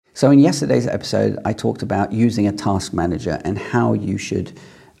So in yesterday's episode, I talked about using a task manager and how you should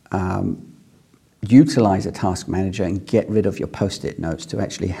utilize a task manager and get rid of your post-it notes to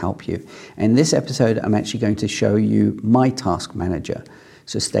actually help you. In this episode, I'm actually going to show you my task manager,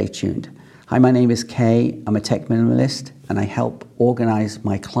 so stay tuned. Hi, my name is Kay. I'm a tech minimalist, and I help organize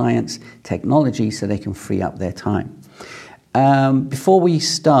my clients' technology so they can free up their time. Before we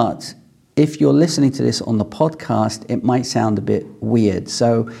start, if you're listening to this on the podcast, it might sound a bit weird.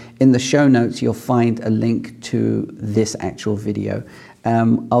 So in the show notes, you'll find a link to this actual video.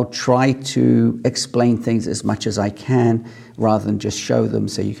 I'll try to explain things as much as I can rather than just show them,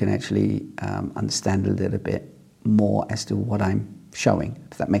 so you can actually understand a little bit more as to what I'm showing,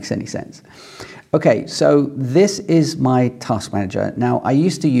 if that makes any sense. Okay, so this is my task manager. Now, I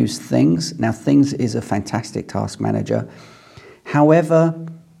used to use Things. Now, Things is a fantastic task manager. However,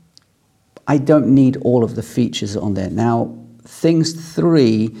 I don't need all of the features on there. Now, Things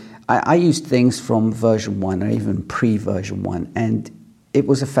 3, I used Things from version 1 or even pre-version 1, and it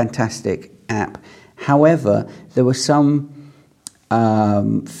was a fantastic app. However, there were some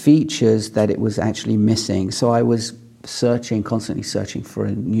features that it was actually missing. So I was constantly searching for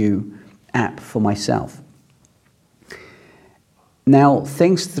a new app for myself. Now,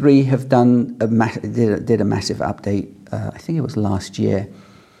 Things 3 have done did a massive update. I think it was last year.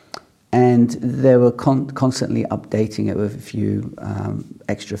 And they were constantly updating it with a few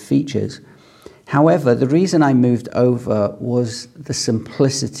extra features. However, the reason I moved over was the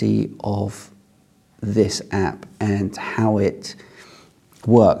simplicity of this app and how it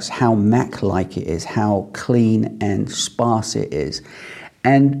works, how Mac-like it is, how clean and sparse it is.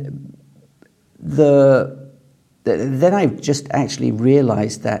 And then I just actually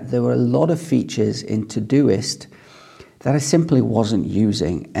realized that there were a lot of features in Todoist that I simply wasn't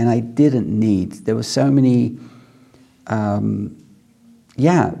using and I didn't need. There were so many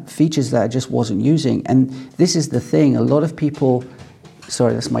features that I just wasn't using. And this is the thing, a lot of people,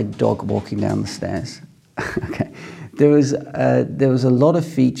 sorry, that's my dog walking down the stairs. Okay. There was a lot of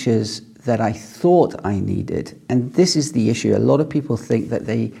features that I thought I needed. And this is the issue. A lot of people think that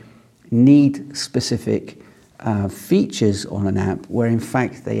they need specific features on an app where in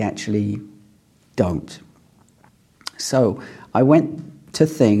fact they actually don't. So I went to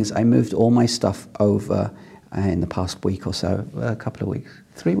Things, I moved all my stuff over in the past week or so, a couple of weeks,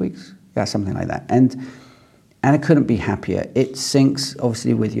 3 weeks, yeah, something like that. And I couldn't be happier. It syncs,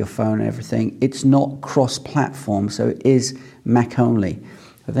 obviously, with your phone and everything. It's not cross-platform, so it is Mac only.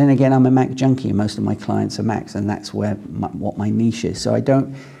 But then again, I'm a Mac junkie. Most of my clients are Macs, and that's where what my niche is. So I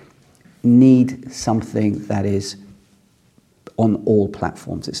don't need something that is on all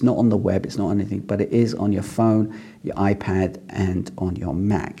platforms. It's not on the web, it's not on anything, but it is on your phone, your iPad, and on your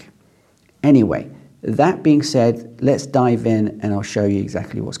Mac. Anyway, that being said, let's dive in and I'll show you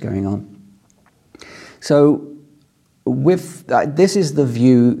exactly what's going on. So with this is the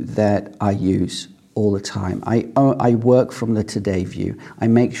view that I use all the time. I work from the Today view. I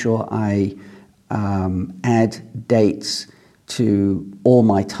make sure I add dates to all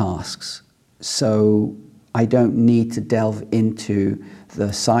my tasks. So I don't need to delve into the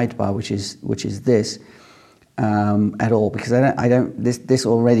sidebar, which is this, at all, because this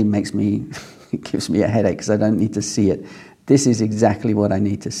already makes me, it gives me a headache because I don't need to see it. This is exactly what I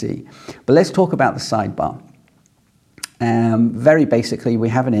need to see. But let's talk about the sidebar. Very basically, we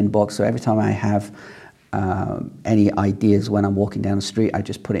have an inbox, so every time I have any ideas when I'm walking down the street, I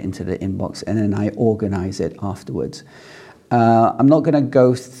just put it into the inbox and then I organize it afterwards. I'm not going to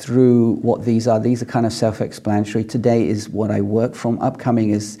go through what these are. These are kind of self-explanatory. Today is what I work from.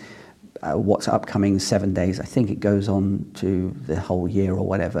 Upcoming is what's upcoming 7 days. I think it goes on to the whole year or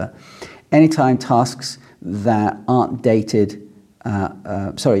whatever. Anytime tasks that aren't dated,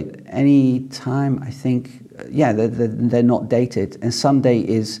 anytime, I think, they're not dated. And someday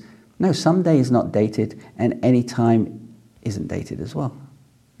is not dated, and anytime isn't dated as well.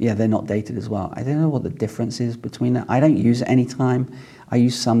 Yeah, they're not dated as well. I don't know what the difference is between that. I don't use anytime. I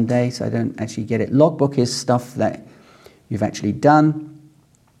use someday, so I don't actually get it. Logbook is stuff that you've actually done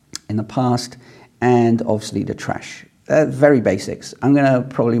in the past, and obviously the trash. Very basics. I'm going to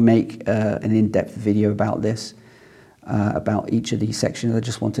probably make an in-depth video about this, about each of these sections. I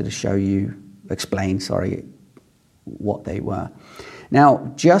just wanted to explain what they were.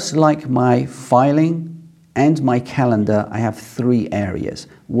 Now, just like my filing and my calendar, I have 3 areas: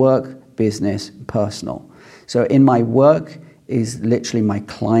 work, business, personal. So in my work is literally my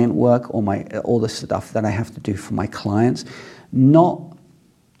client work, or all the stuff that I have to do for my clients, not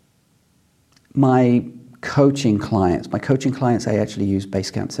my coaching clients. My coaching clients, I actually use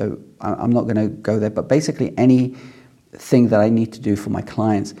Basecamp, so I'm not going to go there. But basically, any thing that I need to do for my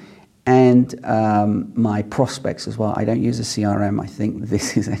clients and my prospects as well. I don't use a CRM. I think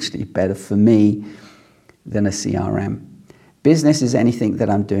this is actually better for me than a CRM. Business is anything that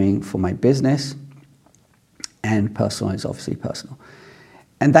I'm doing for my business, and personal is obviously personal.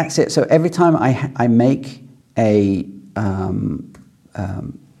 And that's it. So every time I make a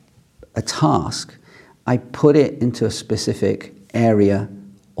task, I put it into a specific area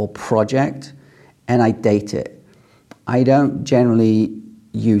or project, and I date it. I don't generally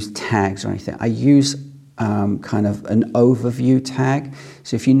use tags or anything. I use kind of an overview tag.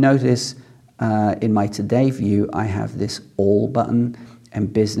 So if you notice in my today view, I have this all button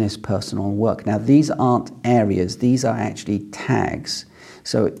and business, personal, and work. Now these aren't areas, these are actually tags.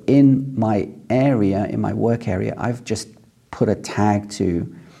 So in my area, in my work area, I've just put a tag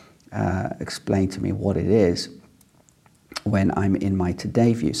to explain to me what it is when I'm in my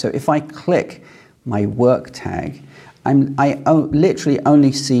today view. So if I click my work tag, I literally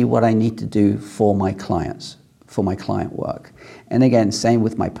only see what I need to do for my clients, for my client work. And again, same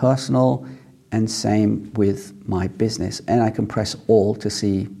with my personal and same with my business. And I can press all to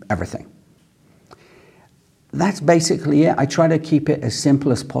see everything. That's basically it. I try to keep it as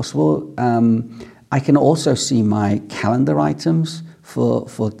simple as possible. I can also see my calendar items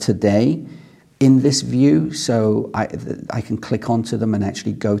for today in this view. So I can click onto them and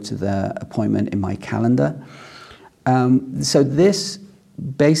actually go to the appointment in my calendar. So this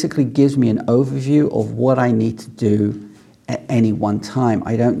basically gives me an overview of what I need to do at any one time.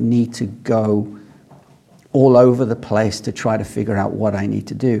 I don't need to go all over the place to try to figure out what I need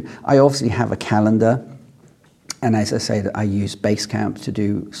to do. I obviously have a calendar, and as I say, I use Basecamp to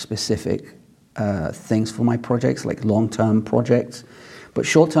do specific things for my projects, like long-term projects. But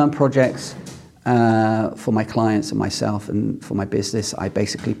short-term projects for my clients and myself and for my business, I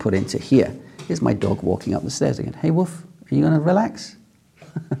basically put into here. Here's my dog walking up the stairs again. Hey, Wolf, are you going to relax?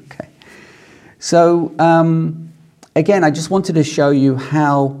 Okay. So, again, I just wanted to show you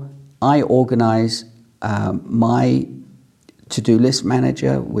how I organize my to-do list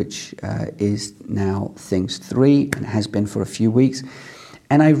manager, which is now Things 3 and has been for a few weeks.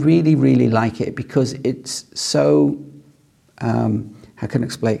 And I really, really like it because it's so, how can I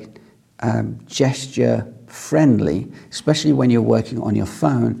explain, gesture friendly, especially when you're working on your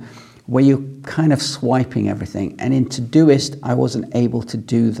phone, where you're kind of swiping everything. And in Todoist, I wasn't able to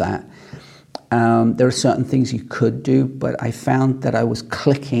do that. There are certain things you could do, but I found that I was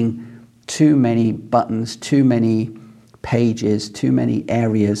clicking too many buttons, too many pages, too many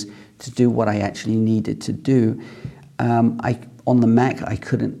areas to do what I actually needed to do. On the Mac, I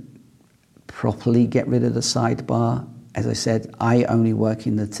couldn't properly get rid of the sidebar. As I said, I only work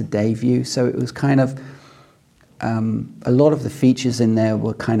in the Today view, so it was kind of a lot of the features in there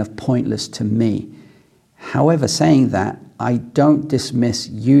were kind of pointless to me. However, saying that, I don't dismiss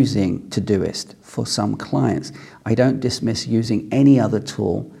using Todoist for some clients. I don't dismiss using any other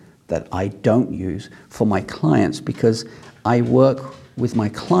tool that I don't use for my clients, because I work with my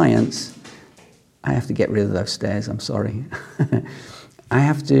clients. I have to get rid of those stairs, I'm sorry. I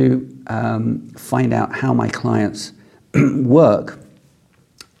have to find out how my clients work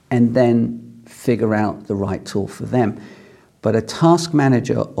and then figure out the right tool for them. But a task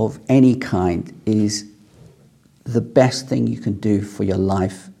manager of any kind is the best thing you can do for your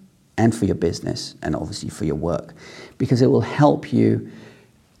life and for your business and obviously for your work, because it will help you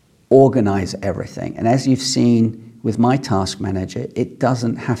organize everything. And as you've seen with my task manager, it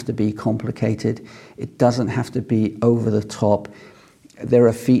doesn't have to be complicated. It doesn't have to be over the top. There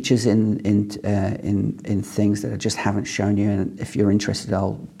are features in things that I just haven't shown you, and if you're interested,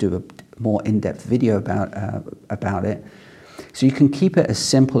 I'll do a more in-depth video about it. So you can keep it as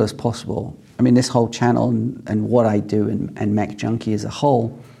simple as possible. I mean, this whole channel and what I do and Mac Junkie as a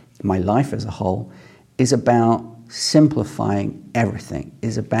whole, my life as a whole, is about simplifying everything.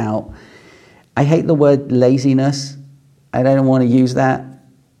 Is about, I hate the word laziness. I don't want to use that,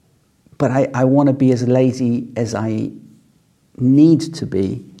 but I want to be as lazy as I need to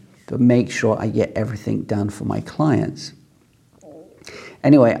be to make sure I get everything done for my clients.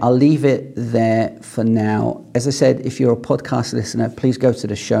 Anyway, I'll leave it there for now. As I said, if you're a podcast listener, please go to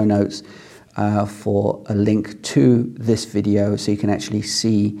the show notes for a link to this video so you can actually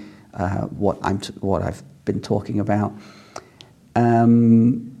see what I've been talking about.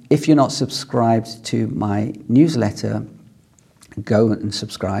 If you're not subscribed to my newsletter, go and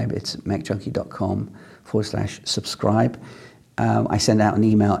subscribe. It's macjunkie.com/subscribe. I send out an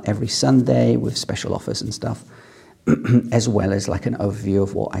email every Sunday with special offers and stuff, as well as like an overview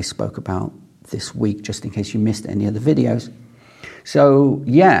of what I spoke about this week, just in case you missed any of the videos. So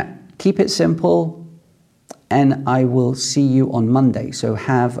yeah, keep it simple and I will see you on Monday. So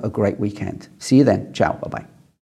have a great weekend. See you then. Ciao. Bye-bye.